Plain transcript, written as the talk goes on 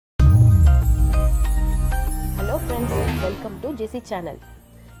Welcome to Jesi channel.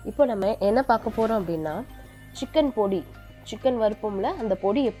 இப்போ நம்ம என்ன பார்க்க போகிறோம் அப்படின்னா சிக்கன் பொடி, சிக்கன் வறுப்போம்ல அந்த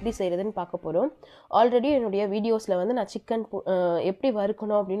பொடி எப்படி செய்கிறதுன்னு பார்க்க போகிறோம். ஆல்ரெடி என்னுடைய வீடியோஸில் வந்து நான் சிக்கன் எப்படி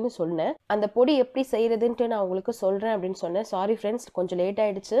வறுக்கணும் அப்படின்னு சொன்னேன். அந்த பொடி எப்படி செய்கிறதுன்ட்டு நான் உங்களுக்கு சொல்கிறேன் அப்படின்னு சொன்னேன். சாரி ஃப்ரெண்ட்ஸ், கொஞ்சம் லேட்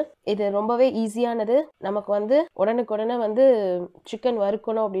ஆகிடுச்சு. இது ரொம்பவே ஈஸியானது. நமக்கு வந்து உடனுக்குடனே வந்து சிக்கன்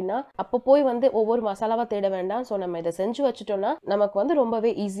வறுக்கணும் அப்படின்னா அப்போ போய் வந்து ஒவ்வொரு மசாலாவாக தேட வேண்டாம். ஸோ நம்ம இதை செஞ்சு வச்சுட்டோம்னா நமக்கு வந்து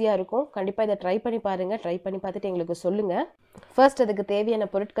ரொம்பவே ஈஸியாக இருக்கும். கண்டிப்பாக இதை ட்ரை பண்ணி பாருங்கள். ட்ரை பண்ணி பார்த்துட்டு எங்களுக்கு சொல்லுங்கள். ஃபர்ஸ்ட் அதுக்கு தேவையான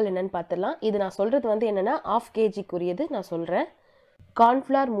பொருட்கள் என்னென்னு பார்த்துடலாம். இது நான் சொல்கிறது வந்து என்னென்னா 1/2 kgக்குரியது நான் சொல்கிறேன்.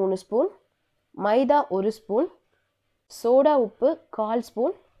 கார்ன்ஃப்ளவர் 3 ஸ்பூன், மைதா 1 ஸ்பூன், சோடா உப்பு 1/4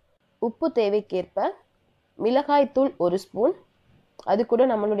 ஸ்பூன், உப்பு தேவைக்கேற்ப, மிளகாய்த்தூள் 1 ஸ்பூன், அது கூட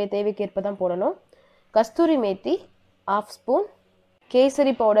நம்மளுடைய தேவைக்கேற்ப தான் போடணும். கஸ்தூரி மேத்தி 1/2 ஸ்பூன்,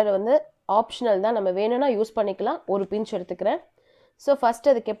 கேசரி பவுடர் வந்து ஆப்ஷனல் தான், நம்ம வேணும்னா யூஸ் பண்ணிக்கலாம். ஒரு பிஞ்ச் எடுத்துக்கிறேன். ஸோ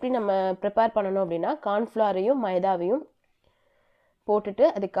ஃபஸ்ட் அதுக்கு எப்படி நம்ம ப்ரிப்பேர் பண்ணணும் அப்படின்னா கார்ன்ஃப்ளவரையும் மைதாவையும் போட்டுட்டு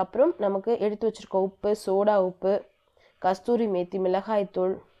அதுக்கப்புறம் நமக்கு எடுத்து வச்சுருக்க உப்பு, சோடா உப்பு, கஸ்தூரி மேத்தி,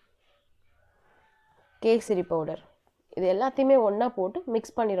 மிளகாய்த்தூள், கேசரி பவுடர், இது எல்லாத்தையுமே ஒன்றா போட்டு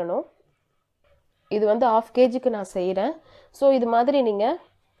மிக்ஸ் பண்ணிடணும். இது வந்து 1/2 kgக்கு நான் செய்கிறேன். ஸோ இது மாதிரி நீங்கள்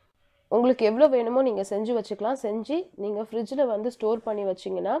உங்களுக்கு எவ்வளோ வேணுமோ நீங்கள் செஞ்சு வச்சுக்கலாம். செஞ்சு நீங்கள் ஃப்ரிட்ஜில் வந்து ஸ்டோர் பண்ணி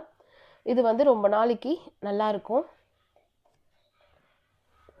வச்சிங்கன்னா இது வந்து ரொம்ப நாளைக்கு நல்லாயிருக்கும்.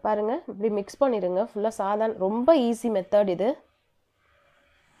 பாருங்கள், இப்படி மிக்ஸ் பண்ணிடுங்க ஃபுல்லாக. சாதாரண ரொம்ப ஈஸி மெத்தட் இது.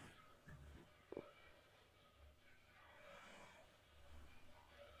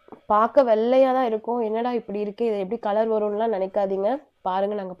 பார்க்க வெள்ளையாக தான் இருக்கும். என்னடா இப்படி இருக்குது, இது எப்படி கலர் வரும்லாம் நினைக்காதீங்க.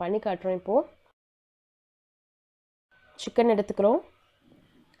 பாருங்கள், நாங்கள் பண்ணி காட்டுறோம். இப்போது சிக்கன் எடுத்துக்கிறோம்,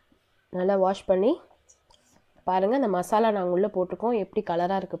 நல்லா வாஷ் பண்ணி. பாருங்கள், அந்த மசாலா நாங்கள் உள்ளே போட்டிருக்கோம். எப்படி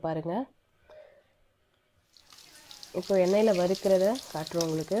கலராக இருக்குது பாருங்கள். இப்போ எண்ணெயில் வறுக்கிறத காட்டுறோம்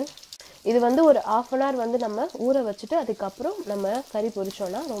உங்களுக்கு. இது வந்து ஒரு 1/2 hour வந்து நம்ம ஊற வச்சுட்டு அதுக்கப்புறம் நம்ம கறி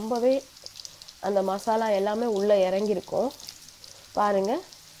பொரிச்சோன்னா ரொம்பவே அந்த மசாலா எல்லாமே உள்ளே இறங்கியிருக்கும். பாருங்கள்,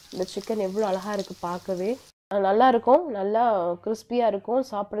 இந்த சிக்கன் எவ்வளோ அழகாக இருக்குது பார்க்கவே. நல்லாயிருக்கும், நல்லா கிறிஸ்பியாக இருக்கும்,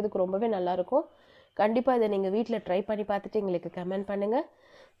 சாப்பிட்றதுக்கு ரொம்பவே நல்லாயிருக்கும். கண்டிப்பாக இதை நீங்கள் வீட்டில் ட்ரை பண்ணி பார்த்துட்டு எங்களுக்கு கமெண்ட் பண்ணுங்கள்.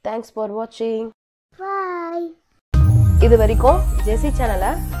 தேங்க்ஸ் ஃபார் வாட்சிங். பாய். இது வரைக்கும் ஜெசி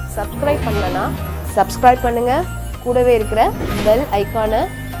சேனலை சப்ஸ்கிரைப் பண்ணலன்னா சப்ஸ்கிரைப் பண்ணுங்கள். கூடவே இருக்கிற பெல் ஐக்கானை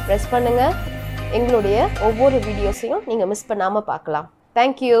ப்ரெஸ் பண்ணுங்கள். எங்களுடைய ஒவ்வொரு வீடியோஸையும் நீங்கள் மிஸ் பண்ணாமல் பார்க்கலாம்.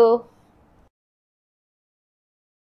 தேங்க்யூ.